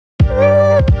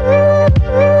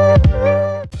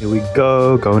Here we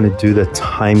go, going to do the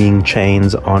timing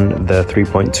chains on the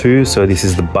 3.2. So this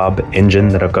is the bub engine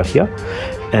that I've got here.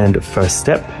 And first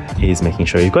step is making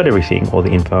sure you've got everything, all the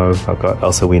info. I've got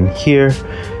Elsa Win here.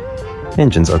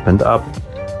 Engine's opened up.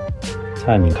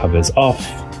 Timing covers off.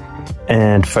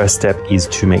 And first step is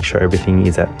to make sure everything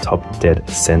is at top dead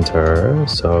center.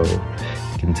 So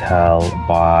you can tell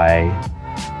by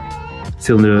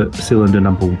cylinder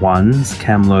number 1's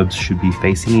cam lobes should be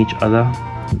facing each other,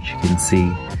 which you can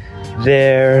see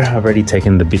there. I've already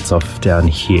taken the bits off down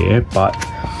here, but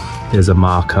there's a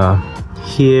marker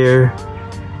here.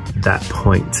 That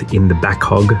point in the back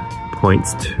hog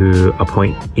points to a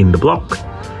point in the block.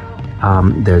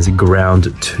 There's a ground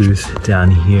tooth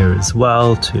down here as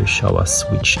well to show us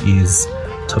which is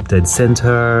top dead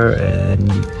center,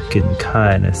 and you can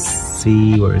kind of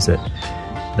see, where is it?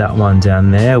 That one down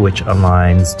there, which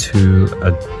aligns to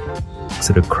a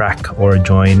sort of crack or a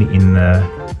join in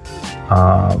the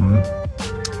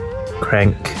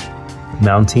crank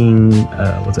mounting,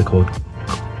 what's it called?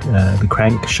 The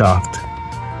crankshaft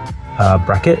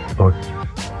bracket, or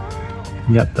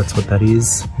yep, that's what that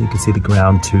is. You can see the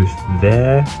ground tooth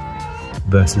there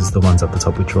versus the ones at the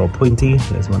top, which are all pointy.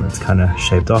 There's one that's kind of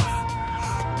shaved off.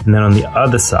 And then on the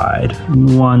other side,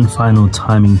 one final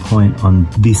timing point on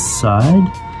this side,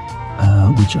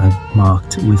 which I've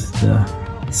marked with the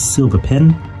silver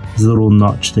pen. There's a little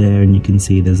notch there, and you can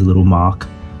see there's a little mark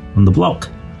on the block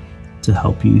to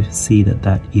help you see that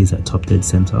that is at top dead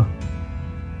center.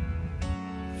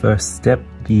 First step,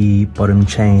 the bottom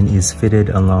chain is fitted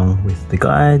along with the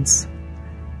guides,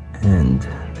 and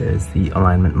there's the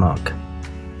alignment mark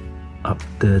up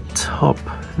the top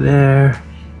there,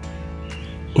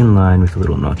 in line with a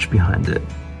little notch behind it.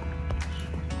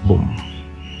 Boom.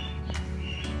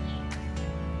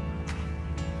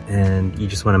 And you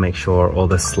just want to make sure all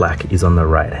the slack is on the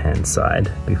right hand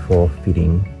side before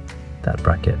fitting that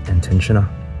bracket and tensioner.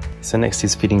 So next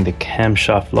is fitting the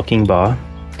camshaft locking bar,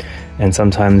 and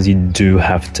sometimes you do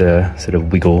have to sort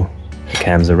of wiggle the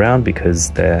cams around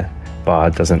because the bar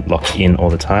doesn't lock in all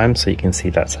the time. So you can see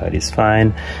that side is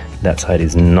fine, that side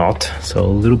is not. So a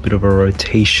little bit of a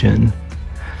rotation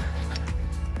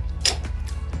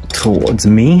towards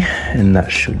me, and that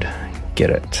should get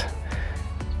it.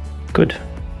 Good.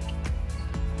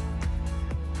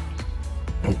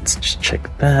 Let's just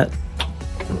check that.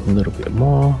 A little bit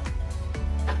more.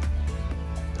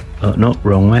 Oh, no,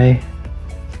 wrong way.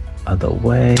 Other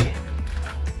way.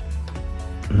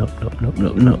 Nope, nope, nope,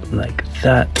 nope, nope, like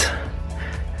that.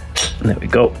 There we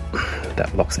go.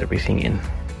 That locks everything in.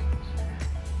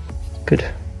 Good.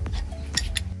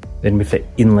 Then with the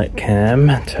inlet cam,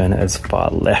 turn it as far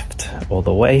left all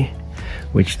the way,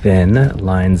 which then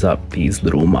lines up these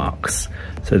little marks.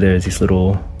 So there's this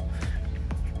little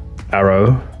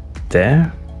arrow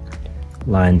there,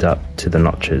 lined up to the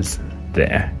notches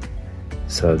there.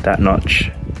 So that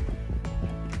notch,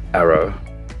 arrow,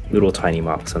 little tiny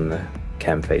marks on the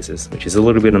cam faces, which is a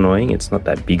little bit annoying. It's not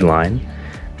that big line,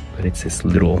 but it's this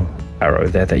little arrow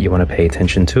there that you want to pay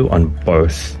attention to on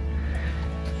both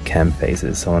cam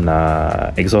faces. So on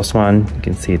the exhaust one, you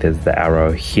can see there's the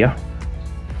arrow here,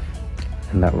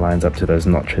 and that lines up to those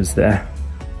notches there.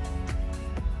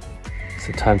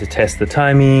 So time to test the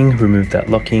timing. Remove that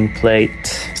locking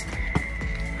plate.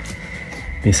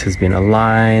 This has been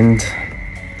aligned.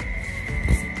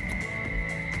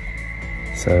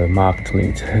 So marked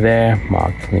link there,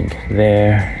 marked link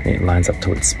there, and it lines up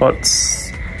to its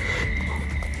spots.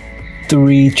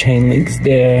 3 chain links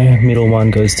there, middle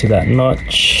one goes to that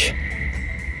notch.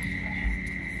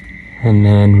 And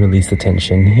then release the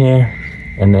tension here,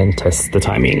 and then test the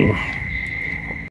timing.